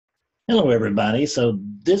Hello, everybody. So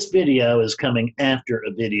this video is coming after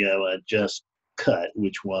a video I just cut,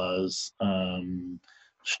 which was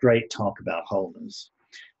straight talk about wholeness,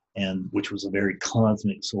 and which was a very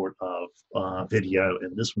cosmic sort of video.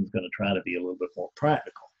 And this one's going to try to be a little bit more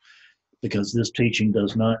practical, because this teaching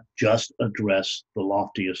does not just address the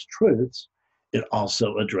loftiest truths, it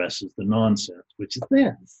also addresses the nonsense, which is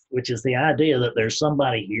this, which is the idea that there's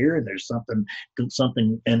somebody here and there's something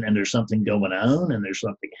and there's something going on and there's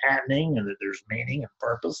something happening and that there's meaning and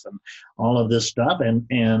purpose and all of this stuff.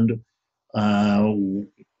 Uh,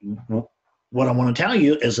 what I want to tell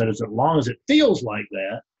you is that as long as it feels like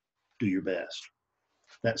that, do your best.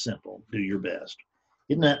 That's simple. Do your best.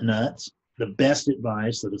 Isn't that nuts? The best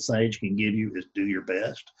advice that a sage can give you is do your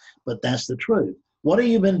best, but that's the truth. What have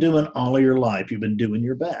you been doing all of your life? You've been doing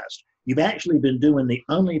your best. You've actually been doing the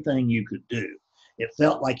only thing you could do. It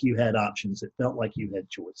felt like you had options. It felt like you had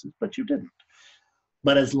choices, but you didn't.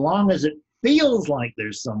 But as long as it feels like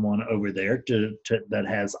there's someone over there that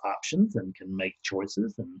has options and can make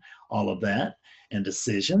choices and all of that and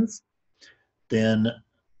decisions, then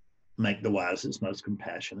make the wisest, most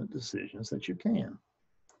compassionate decisions that you can.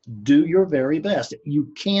 Do your very best. You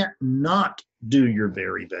can't not do your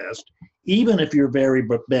very best, even if your very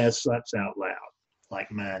best sucks out loud,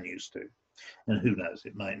 like mine used to. And who knows,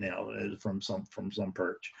 it might now from some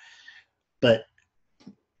perch. But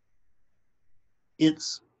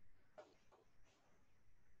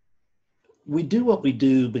we do what we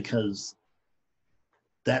do because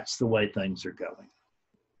that's the way things are going.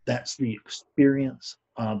 That's the experience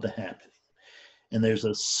of the happening. And there's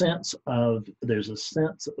a sense of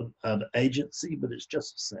agency, but it's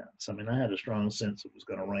just a sense. I mean, I had a strong sense it was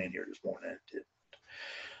going to rain here this morning, and it didn't.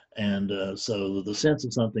 And so the sense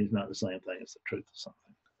of something is not the same thing as the truth of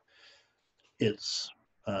something. It's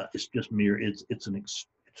just mere. It's an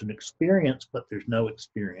experience, but there's no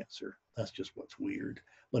experiencer. That's just what's weird.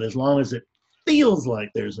 But as long as it feels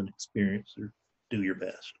like there's an experiencer, do your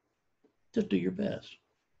best. Just do your best.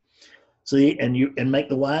 See, and make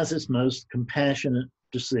the wisest, most compassionate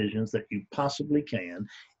decisions that you possibly can,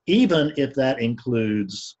 even if that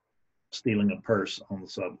includes stealing a purse on the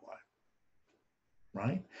subway.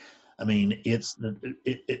 Right? I mean, do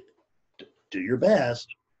your best,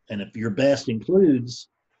 and if your best includes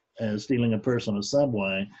stealing a purse on a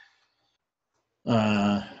subway,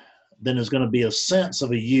 then there's going to be a sense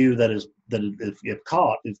of a you that if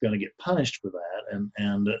caught is going to get punished for that, and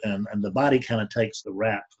the body kind of takes the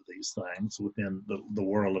rap for these things within the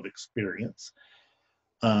world of experience.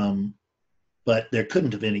 But there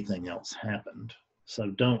couldn't have anything else happened,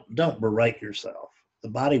 so don't berate yourself. The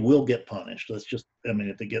body will get punished. If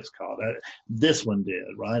it gets caught, this one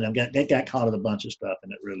did, right? It got caught in a bunch of stuff,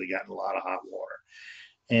 and it really got in a lot of hot water,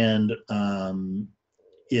 and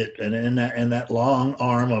that long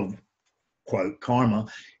arm of quote karma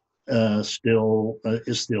is still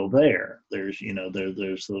there. There's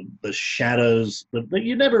there's the shadows, but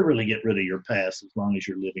you never really get rid of your past as long as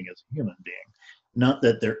you're living as a human being. Not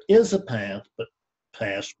that there is a past,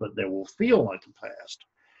 but there will feel like a past.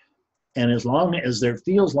 And as long as there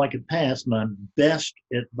feels like a past, my best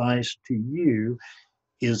advice to you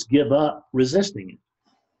is give up resisting it.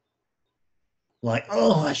 Like,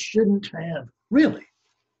 oh, I shouldn't have. Really?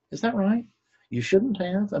 Is that right? You shouldn't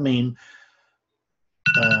have? I mean,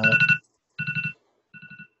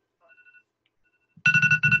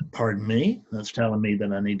 pardon me, that's telling me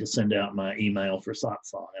that I need to send out my email for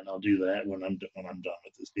satsang, and I'll do that when I'm done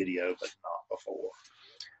with this video, but not before.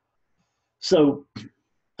 So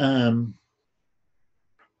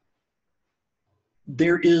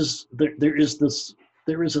there is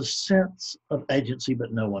a sense of agency,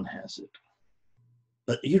 but no one has it.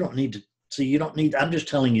 But you don't need to see. You don't need. I'm just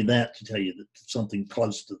telling you that to tell you that something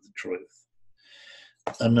close to the truth.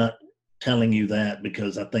 I'm not telling you that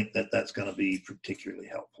because I think that that's going to be particularly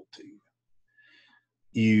helpful to you.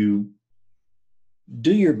 You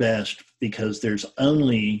do your best because there's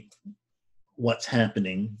only what's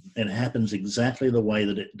happening, and it happens exactly the way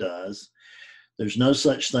that it does. There's no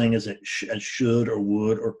such thing as it should or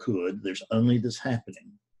would or could. There's only this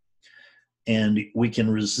happening. And we can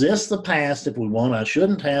resist the past if we want. I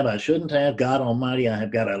shouldn't have. God Almighty, I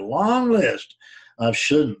have got a long list of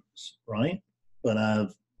shouldn'ts, right? But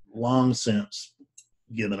I've long since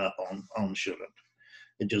given up on shouldn't.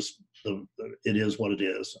 It is what it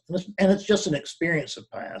is. And it's just an experience of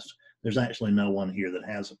past. There's actually no one here that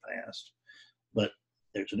has a past. But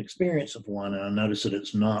there's an experience of one, and I notice that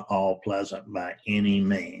it's not all pleasant by any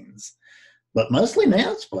means. But mostly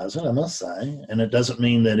now it's pleasant, I must say. And it doesn't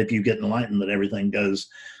mean that if you get enlightened that everything goes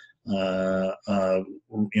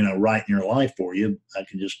write in your life for you. I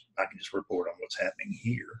can just report on what's happening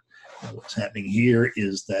here. What's happening here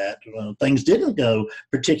is that things didn't go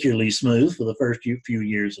particularly smooth for the first few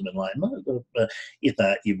years of enlightenment, if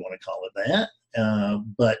you want to call it that.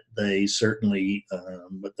 But they certainly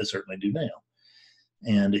do now,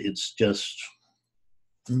 and it's just.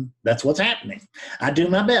 That's what's happening. I do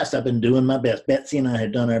my best. I've been doing my best. Betsy and I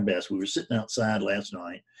had done our best. We were sitting outside last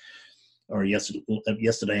night, or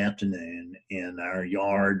yesterday afternoon, in our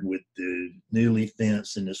yard with the newly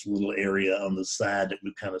fenced in this little area on the side that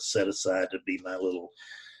we kind of set aside to be my little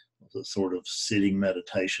sort of sitting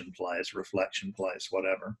meditation place, reflection place,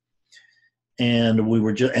 whatever. And we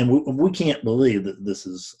were just, and we can't believe that this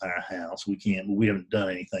is our house. We haven't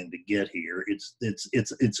done anything to get here.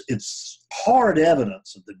 It's hard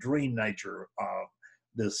evidence of the dream nature of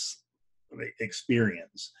this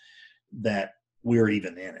experience that we're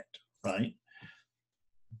even in it, right?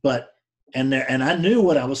 But, and I knew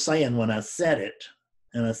what I was saying when I said it.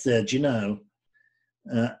 And I said, I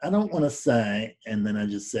don't want to say, and then I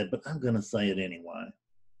just said, but I'm going to say it anyway.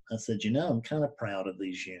 I said, I'm kind of proud of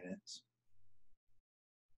these units.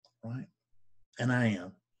 Right? And I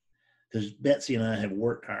am, because Betsy and I have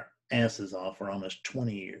worked our asses off for almost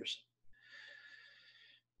 20 years.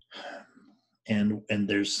 And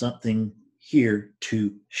there's something here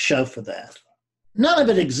to show for that. None of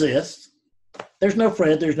it exists. There's no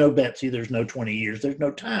Fred, there's no Betsy, there's no 20 years, there's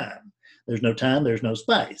no time. There's no time, there's no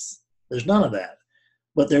space. There's none of that.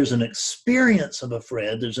 But there's an experience of a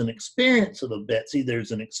Fred, there's an experience of a Betsy,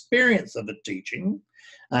 there's an experience of a teaching.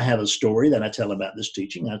 I have a story that I tell about this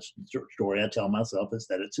teaching. The story I tell myself is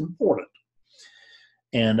that it's important.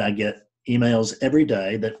 And I get emails every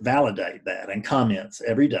day that validate that, and comments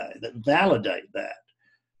every day that validate that.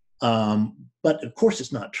 But of course,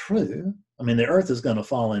 it's not true. I mean, the earth is going to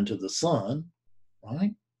fall into the sun,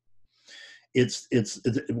 right?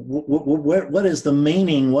 What is the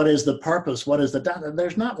meaning? What is the purpose? What is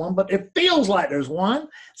there's not one, but it feels like there's one.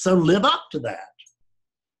 So live up to that.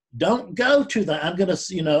 Don't go to that. I'm going to,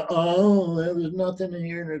 there's nothing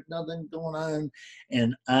here. There's nothing going on.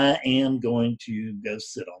 And I am going to go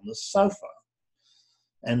sit on the sofa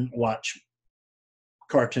and watch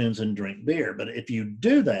cartoons and drink beer. But if you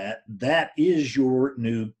do that, that is your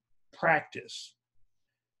new practice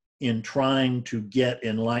in trying to get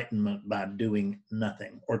enlightenment by doing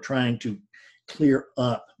nothing, or trying to clear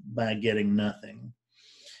up by getting nothing.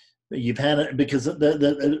 But you've had it, because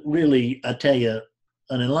really, I tell you,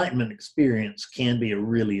 an enlightenment experience can be a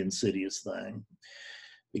really insidious thing.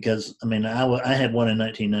 Because, I mean, I had one in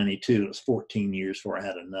 1992. It was 14 years before I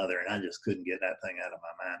had another, and I just couldn't get that thing out of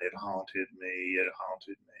my mind. It haunted me.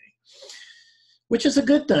 Which is a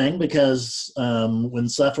good thing, because when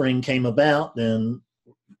suffering came about, then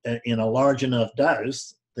in a large enough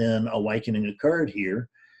dose, then awakening occurred here,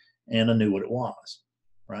 and I knew what it was,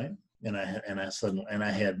 right? And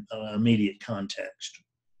I had immediate context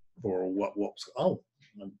for what was,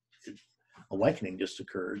 awakening just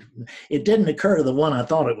occurred. It didn't occur to the one I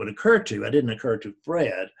thought it would occur to. It didn't occur to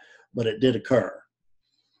Fred, but it did occur.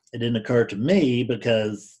 It didn't occur to me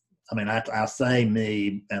because, I mean, I say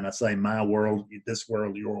me, and I say my world, this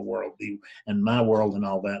world, your world, and my world, and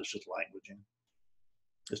all that is just languaging.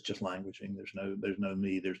 It's just languaging. There's no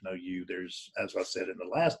me, there's no you. There's, as I said in the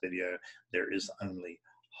last video, there is only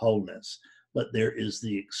wholeness. But there is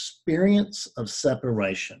the experience of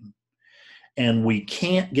separation. And we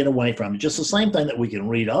can't get away from it. Just the same thing that we can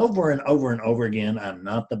read over and over and over again. I'm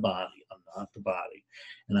not the body. I'm not the body.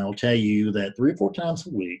 And I'll tell you that 3 or 4 times a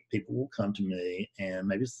week, people will come to me, and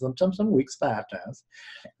maybe sometimes some weeks 5 times.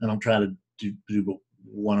 And I'll try to do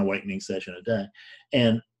one awakening session a day.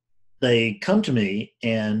 And they come to me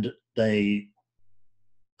and they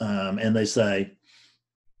say,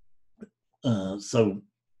 so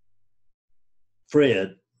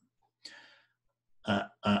Fred,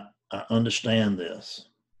 I understand this.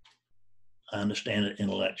 I understand it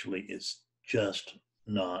intellectually. It's just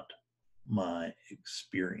not my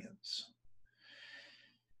experience.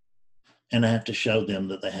 And I have to show them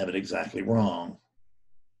that they have it exactly wrong.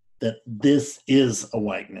 That this is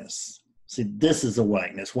awakeness. See, this is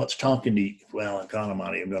awakeness. What's talking to you? Well, in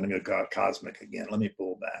Kanamati, I'm going to go cosmic again. Let me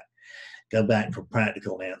pull back. Go back for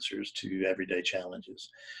practical answers to everyday challenges.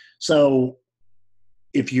 So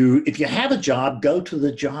if you have a job, go to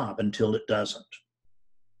the job until it doesn't.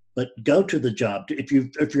 But go to the job. If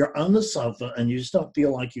you're on the sofa and you just don't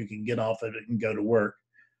feel like you can get off of it and go to work,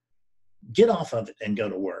 get off of it and go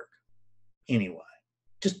to work anyway.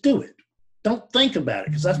 Just do it. Don't think about it,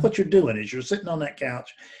 because that's what you're doing, is you're sitting on that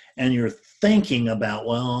couch and you're thinking about,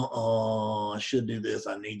 well, oh, I should do this,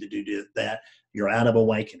 I need to do that. You're out of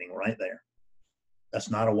awakening right there. That's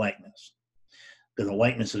not awakeness. Because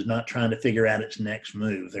awakeness is not trying to figure out its next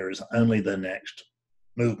move. There is only the next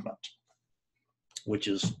movement, which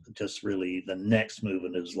is just really the next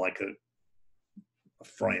movement is like a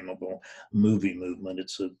frameable movie movement.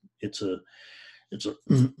 It's a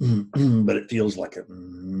but it feels like a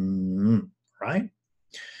right.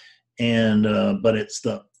 And but it's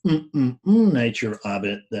the nature of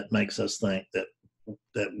it that makes us think that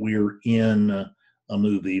we're in a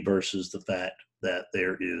movie versus the fact that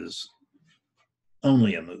there is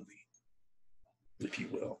only a movie, if you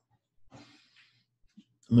will.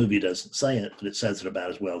 The movie doesn't say it, but it says it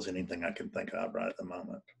about as well as anything I can think of right at the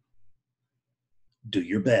moment. Do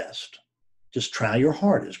your best. Just try your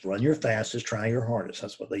hardest. Run your fastest. Try your hardest.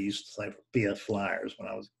 That's what they used to say for PF Flyers when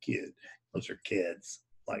I was a kid. Those are kids,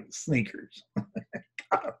 like sneakers.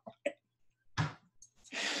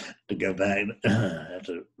 To go back, I have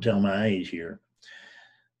to tell my age here,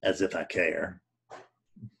 as if I care.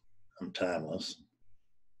 I'm timeless.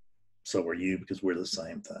 So are you, because we're the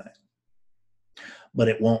same thing. But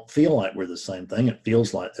it won't feel like we're the same thing. It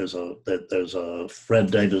feels like there's a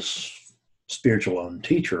Fred Davis spiritual owned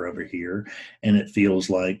teacher over here, and it feels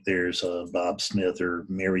like there's a Bob Smith or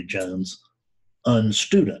Mary Jones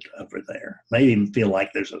unstudent over there. May even feel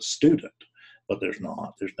like there's a student, but there's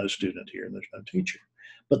not. There's no student here and there's no teacher.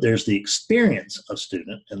 But there's the experience of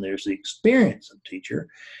student and there's the experience of teacher,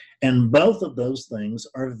 and both of those things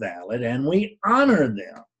are valid, and we honor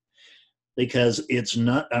them. Because it's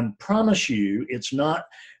not, I promise you, it's not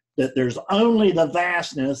that there's only the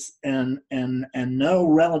vastness and no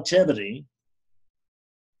relativity.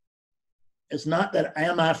 It's not that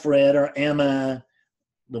am I Fred or am I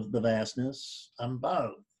the vastness? I'm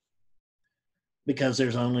both. Because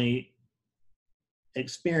there's only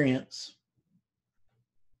experience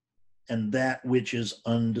and that which is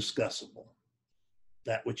undiscussable,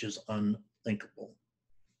 that which is unthinkable.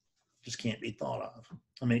 Just can't be thought of.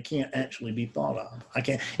 I mean, it can't actually be thought of.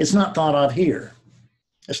 It's not thought of here.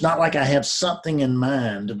 It's not like I have something in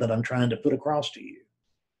mind that I'm trying to put across to you.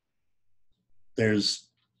 There's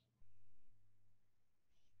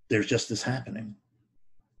just this happening.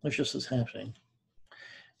 There's just this happening.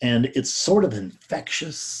 And it's sort of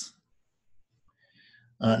infectious.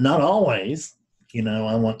 Not always. You know,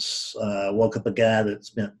 I once woke up a guy that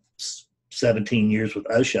spent 17 years with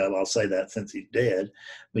Osho. I'll say that since he's dead.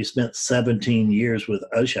 We spent 17 years with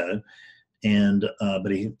Osho, and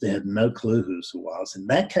but he had no clue who he was. In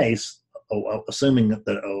that case, assuming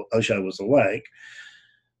that Osho was awake,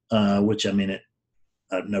 which I mean,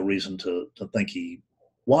 I have no reason to think he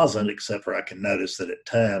wasn't, except for I can notice that at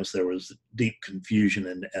times there was deep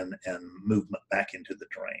confusion and movement back into the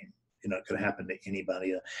dream. You know, it could happen to anybody.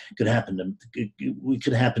 It could happen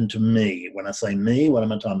to me. When I say me, what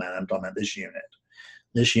am I talking about? I'm talking about this unit.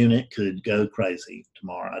 This unit could go crazy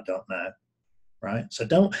tomorrow. I don't know, right? So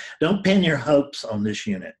don't pin your hopes on this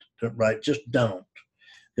unit, right? Just don't,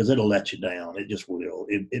 because it'll let you down. It just will.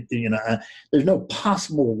 You know, there's no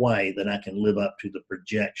possible way that I can live up to the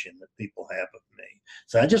projection that people have of me.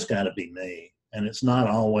 So I just got to be me, and it's not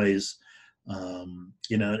always,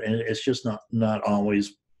 you know, and it's just not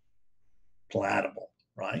always palatable,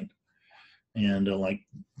 right? And like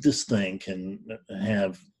this thing can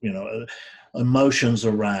have, you know, emotions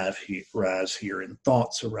rise here and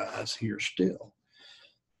thoughts arise here still.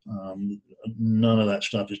 None of that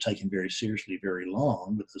stuff is taken very seriously very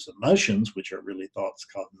long, but those emotions, which are really thoughts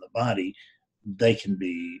caught in the body, they can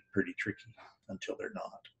be pretty tricky until they're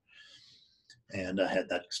not. And I had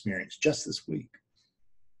that experience just this week.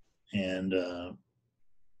 And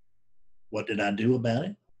what did I do about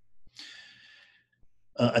it?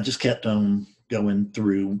 I just kept on going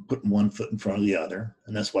through, putting one foot in front of the other.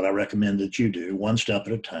 And that's what I recommend that you do, one step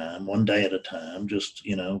at a time, one day at a time. Just,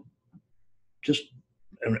 you know,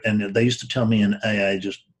 and they used to tell me in AA,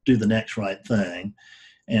 just do the next right thing.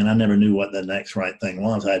 And I never knew what the next right thing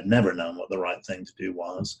was. I had never known what the right thing to do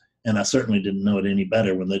was. And I certainly didn't know it any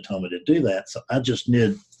better when they told me to do that. So I just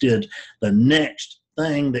did the next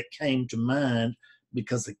thing that came to mind,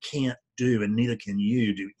 because I can't do, and neither can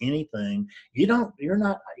you do anything. You're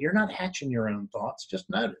not hatching your own thoughts. Just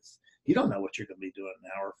notice. You don't know what you're going to be doing an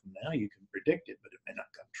hour from now. You can predict it, but it may not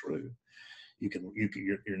come true.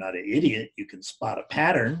 You're not an idiot. You can spot a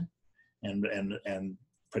pattern and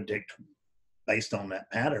predict based on that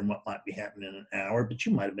pattern what might be happening in an hour, but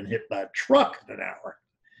you might have been hit by a truck in an hour.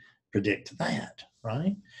 Predict that,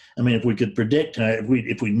 right? I mean, if we could predict,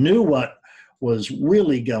 if we knew what was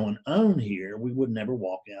really going on here, we would never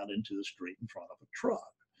walk out into the street in front of a truck.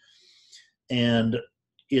 And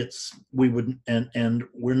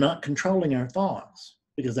we're not controlling our thoughts.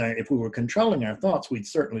 Because if we were controlling our thoughts, we'd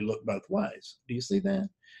certainly look both ways. Do you see that?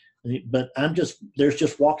 But there's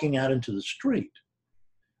just walking out into the street.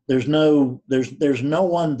 There's no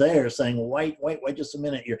one there saying, wait just a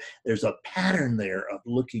minute. There's a pattern there of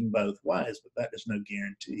looking both ways, but that is no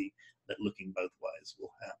guarantee that looking both ways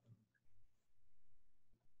will happen.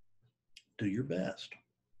 Do your best.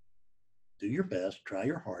 Do your best, try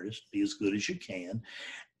your hardest, be as good as you can,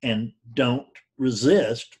 and don't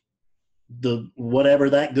resist whatever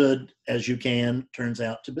that good as you can turns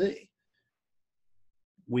out to be.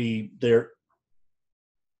 You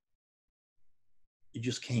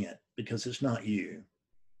just can't, because it's not you,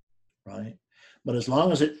 right? But as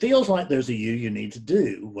long as it feels like there's a you need to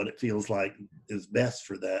do what it feels like is best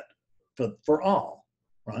for that, for all,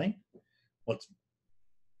 right? What's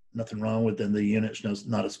nothing wrong with the unit's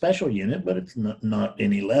not a special unit, but it's not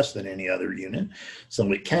any less than any other unit.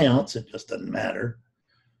 So it counts, it just doesn't matter.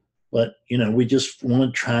 But, we just want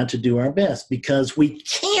to try to do our best, because we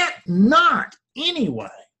can't not anyway.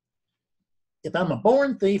 If I'm a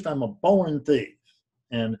born thief, I'm a born thief.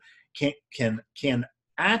 And can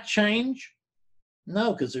I change?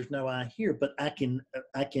 No, because there's no I here, but I can,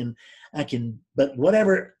 but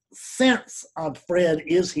whatever sense of Fred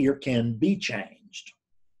is here can be changed.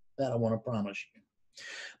 That I want to promise you.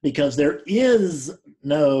 Because there's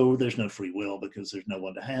no free will, because there's no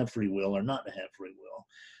one to have free will or not to have free will.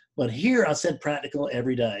 But here I said practical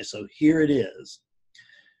every day. So here it is.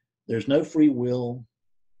 There's no free will,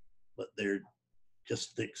 but they're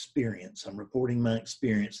just the experience. I'm reporting my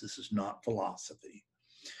experience. This is not philosophy.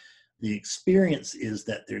 The experience is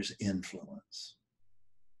that there's influence.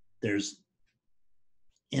 There's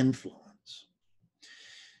influence.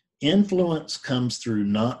 Influence comes through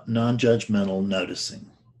non-judgmental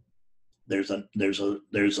noticing. There's a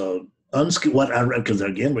unskillful, because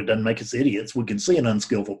again, it doesn't make us idiots. We can see an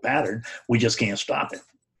unskillful pattern. We just can't stop it.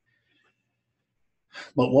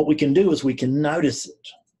 But what we can do is we can notice it,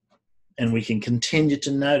 and we can continue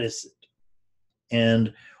to notice it.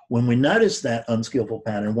 And when we notice that unskillful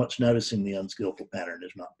pattern, what's noticing the unskillful pattern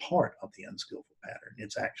is not part of the unskillful pattern.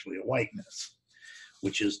 It's actually awakeness,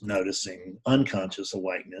 which is noticing unconscious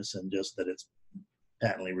awakeness, and just that it's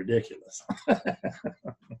patently ridiculous.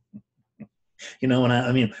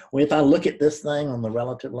 If I look at this thing on the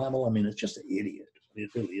relative level, it's just an idiot. It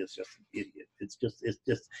really is just an idiot.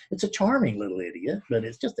 It's a charming little idiot, but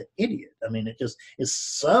it's just an idiot. It just is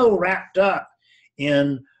so wrapped up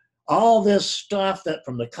in all this stuff that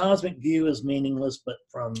from the cosmic view is meaningless, but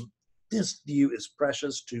from this view is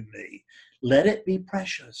precious to me. Let it be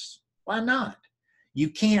precious. Why not? You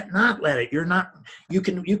can't not let it. You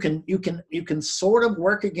can sort of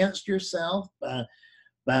work against yourself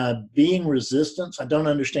by being resistant. I don't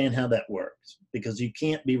understand how that works, because you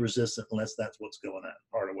can't be resistant unless that's what's going on,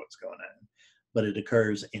 part of what's going on. But it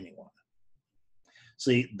occurs anyway.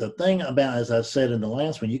 See, the thing about, as I said in the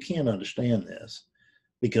last one, you can't understand this,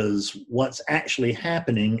 because what's actually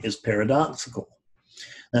happening is paradoxical.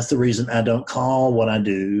 That's the reason I don't call what I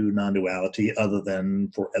do non-duality, other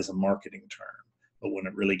than as a marketing term. But when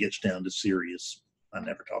it really gets down to serious, I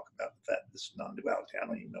never talk about the fact this non-duality. I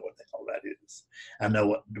don't even know what the hell that is. I know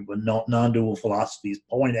what non-dual philosophies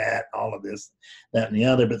point at, all of this, that, and the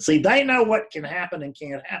other. But see, they know what can happen and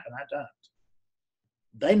can't happen. I don't.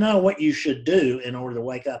 They know what you should do in order to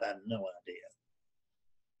wake up. I have no idea.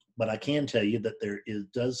 But I can tell you that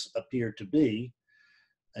does appear to be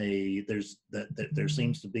there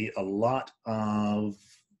seems to be a lot of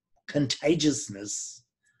contagiousness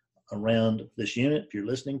around this unit. If you're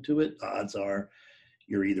listening to it, odds are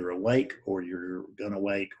you're either awake, or you're going to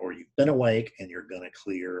wake, or you've been awake and you're going to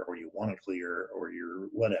clear, or you want to clear, or you're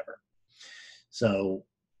whatever. So,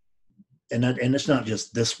 and it's not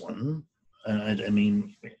just this one.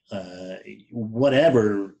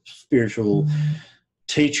 Whatever spiritual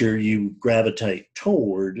teacher you gravitate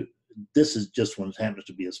toward, this is just one that happens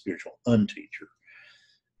to be a spiritual unteacher.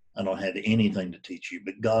 I don't have anything to teach you,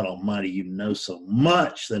 but God Almighty, you know so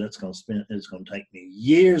much that it's going to take me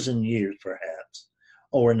years and years, perhaps,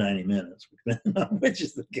 or 90 minutes, which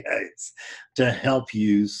is the case, to help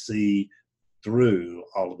you see through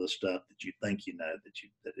all of the stuff that you think you know,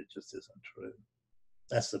 that it just isn't true.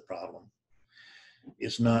 That's the problem.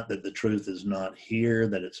 It's not that the truth is not here,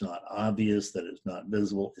 that it's not obvious, that it's not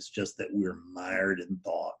visible. It's just that we're mired in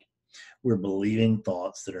thought. We're believing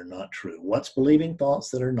thoughts that are not true. What's believing thoughts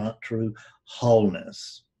that are not true?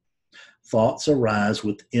 Wholeness. Thoughts arise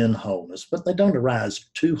within wholeness, but they don't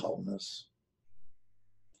arise to wholeness.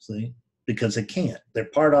 See? Because they can't. They're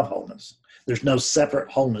part of wholeness. There's no separate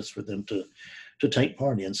wholeness for them to take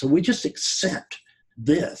part in. So we just accept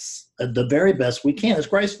this the very best we can, as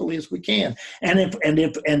gracefully as we can. And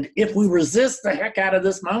if we resist the heck out of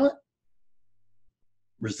this moment,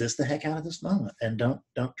 resist the heck out of this moment, and don't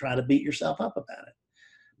try to beat yourself up about it,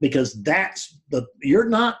 because you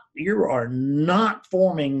are not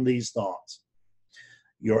forming these thoughts.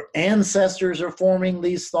 Your ancestors are forming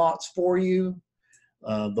these thoughts for you.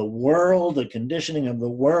 The world, the conditioning of the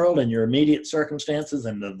world, and your immediate circumstances,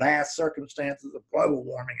 and the vast circumstances of global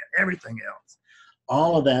warming and everything else,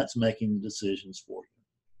 all of that's making the decisions for you.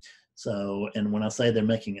 So, and when I say they're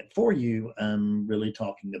making it for you, I'm really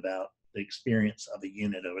talking about the experience of a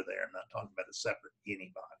unit over there. I'm not talking about a separate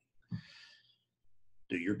anybody.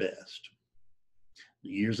 Do your best.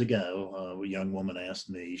 Years ago, a young woman asked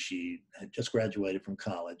me, she had just graduated from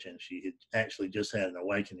college, and she had actually just had an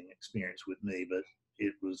awakening experience with me, but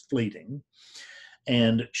it was fleeting.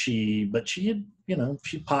 And she had,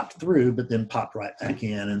 she popped through, but then popped right back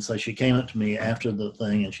in. And so she came up to me after the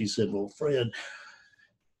thing and she said, well, Fred,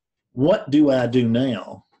 what do I do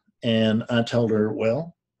now? And I told her,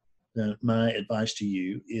 well, my advice to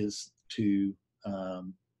you is to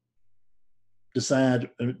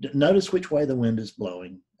notice which way the wind is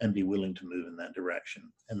blowing and be willing to move in that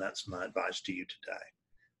direction. And that's my advice to you today.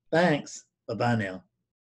 Thanks. Bye-bye now.